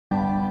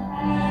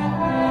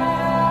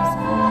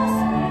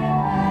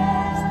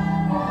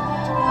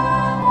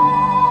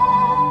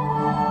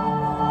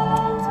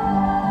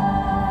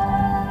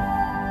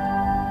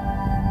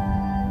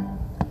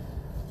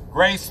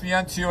Grace be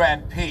unto you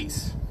and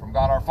peace from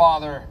God our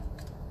Father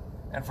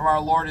and from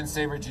our Lord and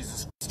Savior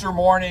Jesus. Easter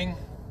morning,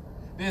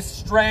 this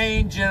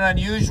strange and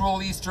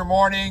unusual Easter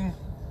morning,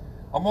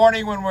 a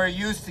morning when we're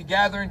used to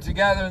gathering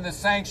together in the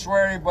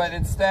sanctuary, but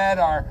instead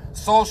are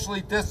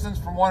socially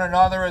distanced from one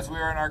another as we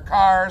are in our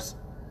cars.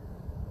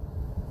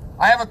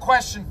 I have a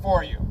question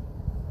for you.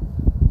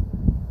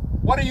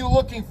 What are you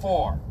looking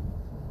for?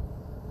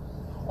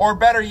 Or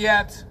better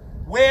yet,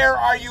 where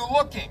are you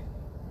looking?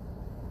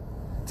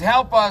 To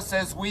help us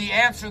as we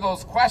answer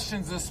those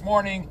questions this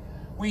morning,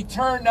 we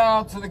turn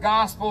now to the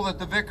gospel that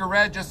the vicar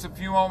read just a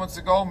few moments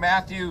ago,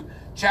 Matthew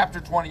chapter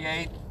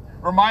 28,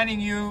 reminding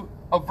you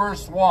of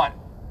verse 1.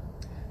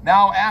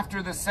 Now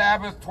after the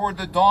Sabbath, toward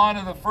the dawn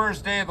of the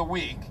first day of the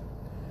week,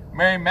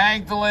 Mary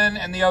Magdalene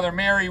and the other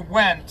Mary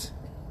went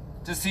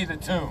to see the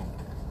tomb.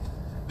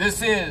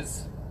 This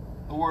is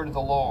the word of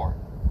the Lord.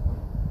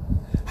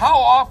 How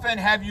often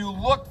have you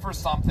looked for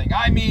something?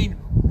 I mean,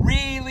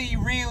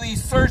 really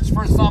searched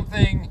for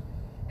something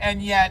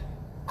and yet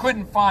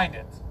couldn't find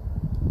it.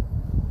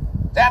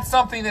 That's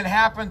something that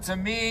happened to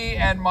me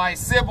and my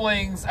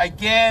siblings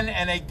again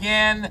and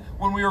again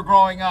when we were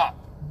growing up.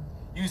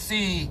 You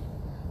see,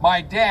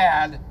 my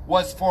dad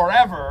was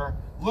forever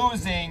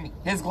losing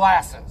his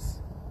glasses.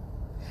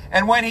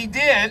 And when he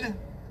did,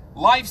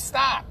 life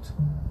stopped.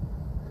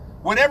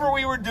 Whatever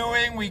we were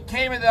doing, we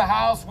came into the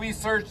house, we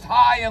searched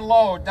high and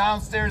low,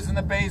 downstairs in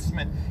the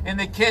basement, in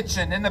the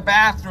kitchen, in the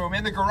bathroom,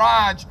 in the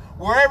garage,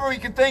 wherever we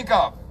could think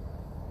of.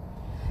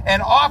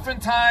 And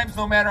oftentimes,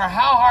 no matter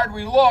how hard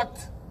we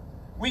looked,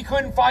 we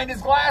couldn't find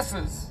his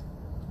glasses.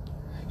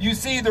 You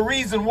see, the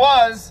reason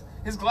was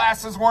his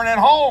glasses weren't at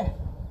home.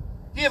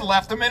 He had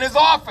left them in his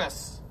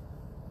office.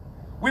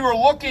 We were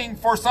looking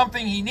for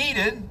something he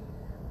needed,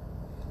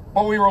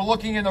 but we were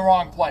looking in the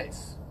wrong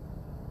place.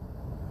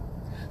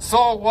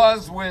 So it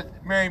was with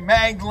Mary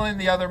Magdalene,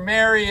 the other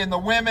Mary, and the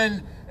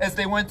women as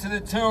they went to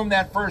the tomb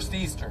that first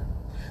Easter.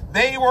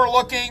 They were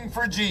looking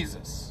for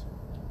Jesus.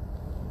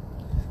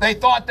 They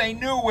thought they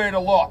knew where to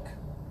look,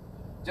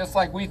 just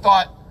like we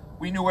thought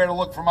we knew where to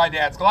look for my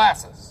dad's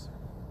glasses.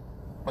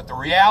 But the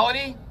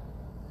reality,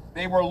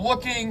 they were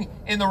looking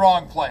in the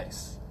wrong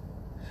place.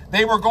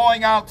 They were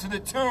going out to the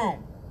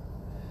tomb.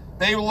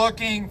 They were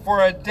looking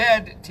for a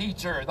dead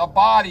teacher, the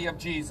body of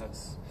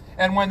Jesus.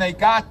 And when they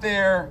got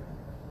there,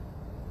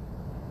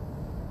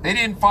 they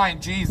didn't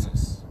find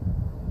Jesus.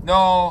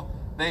 No,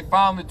 they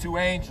found the two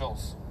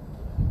angels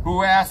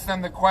who asked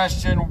them the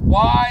question,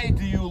 why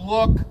do you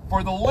look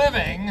for the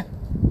living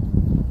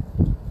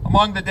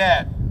among the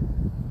dead?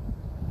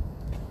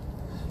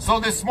 So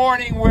this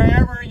morning,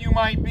 wherever you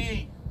might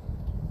be,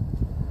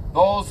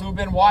 those who've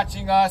been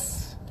watching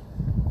us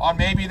on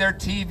maybe their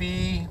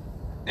TV,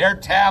 their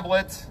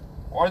tablet,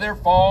 or their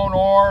phone,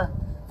 or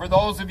for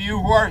those of you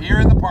who are here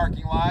in the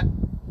parking lot,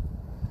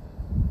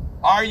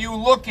 are you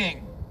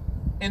looking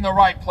in the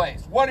right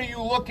place? What are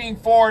you looking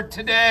for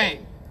today?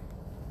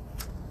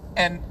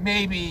 And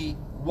maybe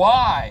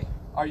why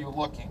are you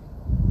looking?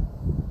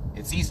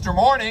 It's Easter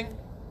morning.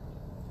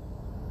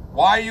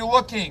 Why are you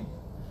looking?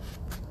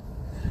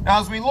 Now,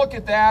 as we look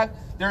at that,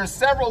 there are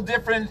several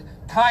different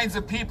kinds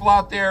of people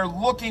out there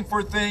looking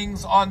for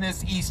things on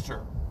this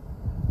Easter.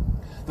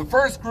 The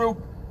first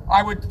group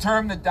I would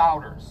term the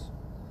doubters.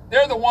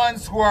 They're the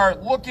ones who are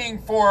looking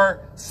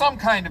for some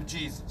kind of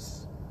Jesus.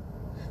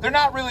 They're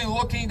not really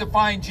looking to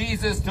find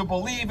Jesus, to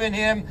believe in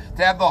him,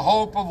 to have the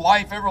hope of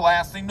life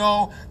everlasting.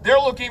 No, they're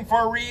looking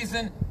for a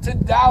reason to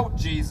doubt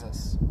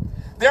Jesus.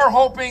 They're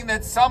hoping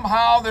that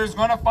somehow there's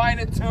going to find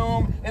a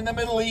tomb in the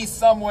Middle East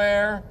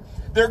somewhere.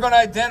 They're going to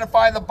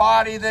identify the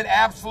body that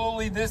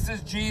absolutely this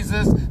is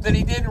Jesus, that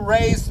he didn't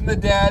raise from the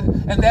dead,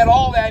 and that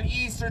all that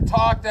Easter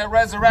talk, that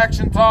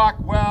resurrection talk,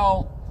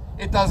 well,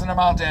 it doesn't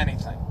amount to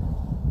anything.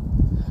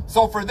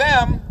 So for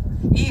them,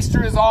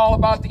 Easter is all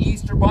about the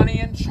Easter bunny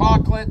and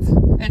chocolate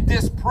and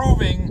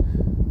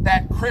disproving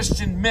that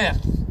Christian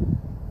myth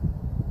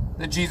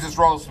that Jesus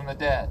rose from the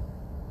dead.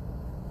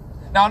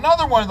 Now,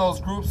 another one of those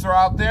groups are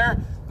out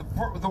there.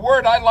 The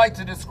word I'd like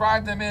to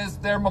describe them is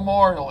they're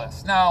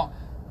memorialists. Now,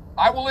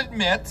 I will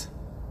admit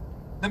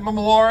that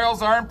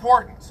memorials are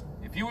important.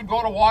 If you would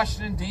go to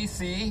Washington,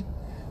 D.C.,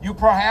 you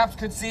perhaps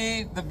could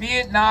see the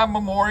Vietnam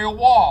Memorial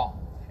Wall,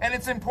 and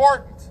it's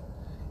important.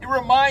 It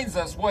reminds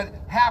us what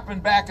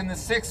happened back in the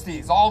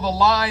 60s, all the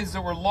lives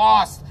that were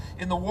lost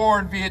in the war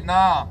in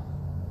Vietnam.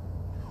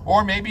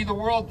 Or maybe the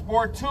World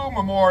War II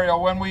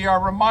Memorial, when we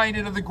are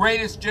reminded of the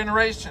greatest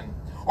generation.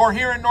 Or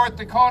here in North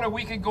Dakota,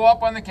 we could go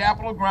up on the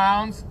Capitol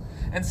grounds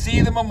and see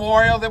the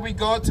memorial that we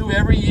go to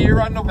every year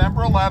on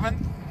November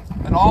 11th,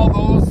 and all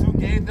those who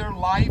gave their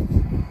life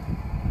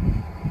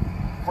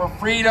for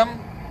freedom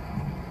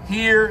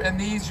here in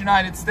these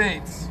United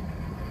States.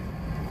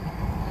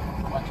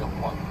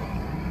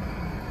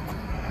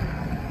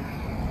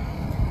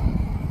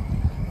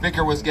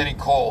 Vicar was getting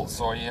cold,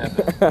 so he had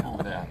to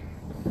move that.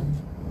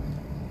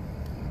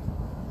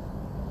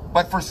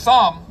 But for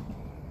some,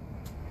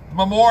 the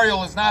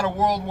memorial is not a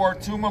World War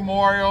II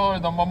memorial or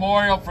the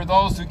memorial for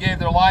those who gave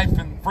their life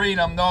in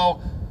freedom.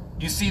 No,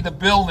 you see the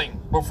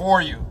building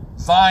before you,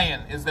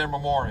 Zion is their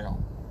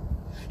memorial.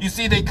 You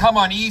see, they come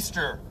on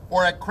Easter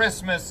or at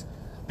Christmas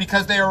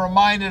because they are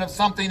reminded of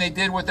something they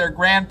did with their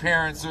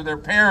grandparents or their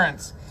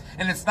parents.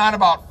 And it's not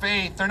about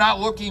faith. They're not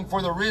looking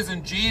for the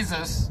risen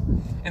Jesus.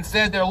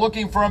 Instead, they're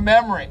looking for a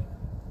memory.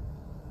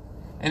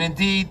 And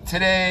indeed,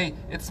 today,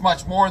 it's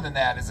much more than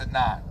that, is it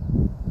not?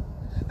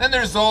 Then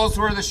there's those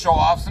who are the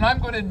show-offs. And I'm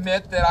going to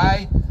admit that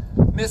I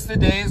miss the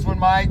days when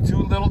my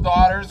two little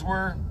daughters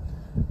were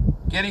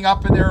getting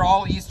up in their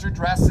all Easter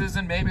dresses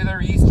and maybe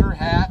their Easter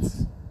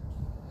hats.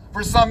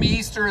 For some,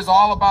 Easter is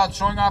all about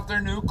showing off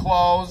their new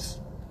clothes,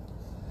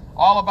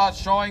 all about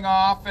showing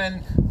off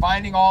and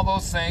finding all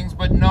those things.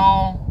 But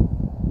no,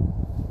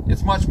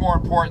 it's much more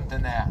important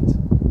than that.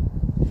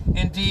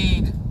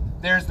 Indeed,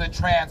 there's the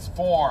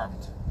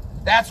transformed.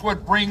 That's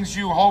what brings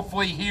you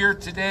hopefully here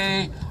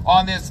today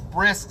on this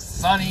brisk,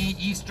 sunny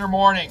Easter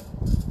morning.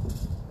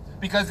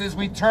 Because as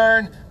we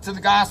turn to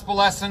the gospel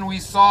lesson, we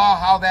saw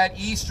how that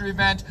Easter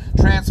event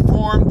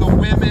transformed the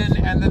women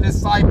and the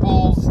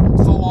disciples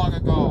so long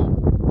ago.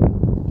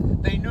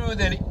 They knew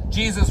that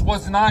Jesus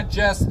was not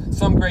just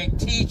some great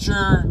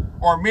teacher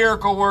or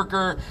miracle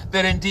worker,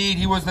 that indeed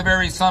he was the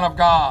very Son of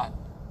God.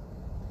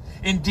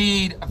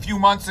 Indeed, a few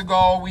months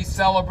ago, we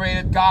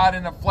celebrated God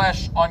in the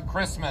flesh on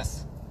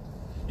Christmas.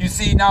 You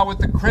see, now with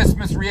the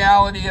Christmas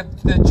reality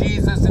of that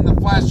Jesus in the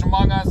flesh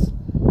among us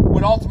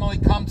would ultimately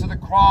come to the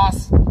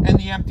cross and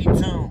the empty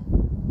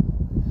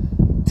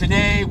tomb.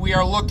 Today, we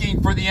are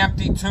looking for the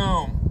empty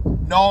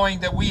tomb,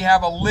 knowing that we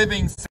have a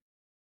living Savior.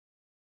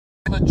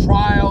 The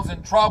trials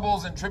and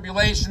troubles and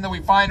tribulation that we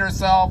find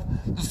ourselves,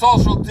 the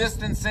social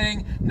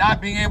distancing, not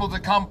being able to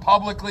come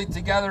publicly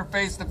together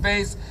face to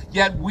face,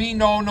 yet we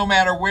know no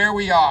matter where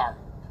we are,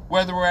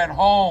 whether we're at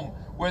home,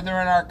 whether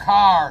in our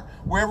car,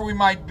 wherever we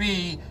might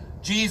be,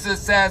 Jesus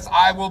says,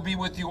 I will be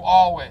with you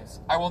always.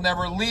 I will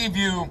never leave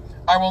you.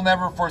 I will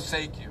never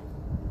forsake you.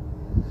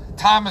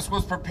 Thomas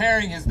was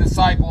preparing his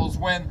disciples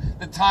when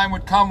the time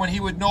would come when he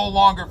would no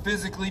longer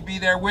physically be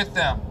there with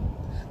them.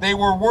 They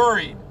were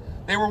worried.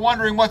 They were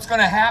wondering what's going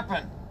to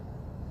happen.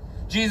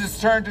 Jesus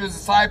turned to his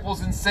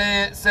disciples and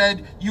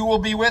said, you will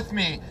be with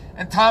me.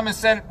 And Thomas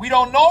said, we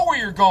don't know where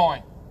you're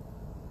going.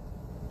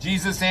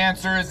 Jesus'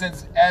 answer is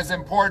as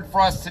important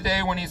for us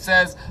today when he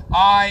says,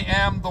 I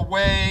am the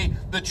way,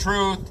 the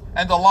truth,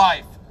 and the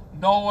life.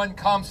 No one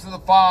comes to the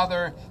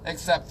Father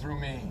except through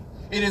me.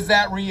 It is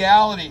that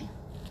reality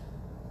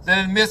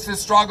that amidst the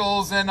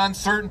struggles and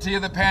uncertainty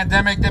of the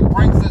pandemic that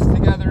brings us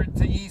together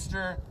to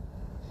Easter,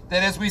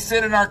 that as we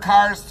sit in our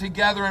cars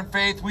together in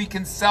faith, we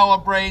can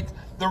celebrate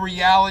the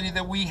reality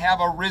that we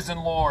have a risen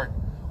Lord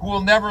who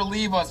will never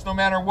leave us no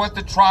matter what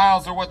the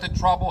trials or what the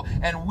trouble,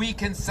 and we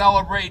can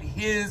celebrate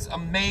his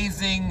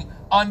amazing,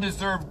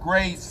 undeserved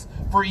grace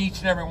for each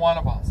and every one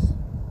of us.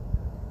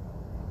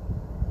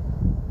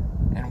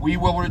 And we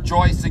will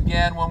rejoice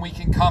again when we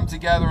can come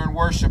together and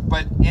worship.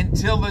 But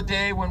until the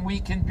day when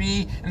we can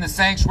be in the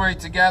sanctuary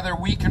together,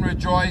 we can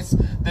rejoice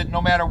that no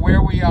matter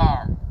where we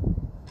are,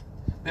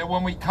 that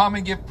when we come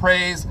and give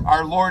praise,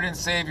 our Lord and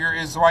Savior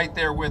is right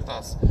there with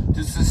us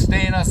to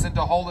sustain us and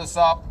to hold us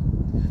up.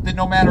 That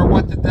no matter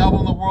what the devil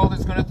in the world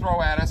is going to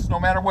throw at us,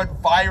 no matter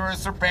what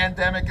virus or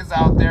pandemic is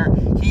out there,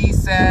 he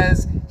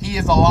says he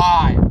is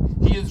alive.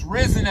 He is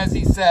risen, as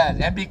he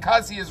said. And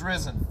because he is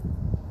risen,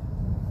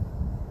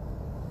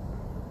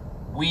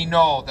 we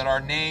know that our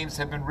names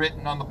have been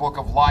written on the book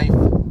of life.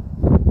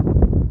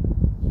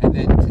 And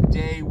that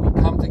today we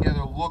come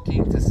together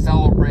looking to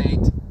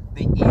celebrate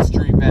the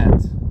Easter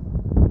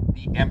event,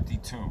 the empty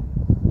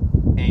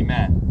tomb.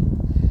 Amen.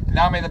 And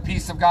now may the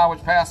peace of God,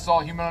 which passes all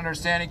human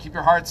understanding, keep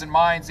your hearts and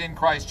minds in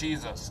Christ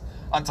Jesus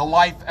unto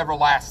life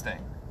everlasting.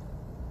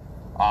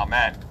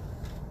 Amen.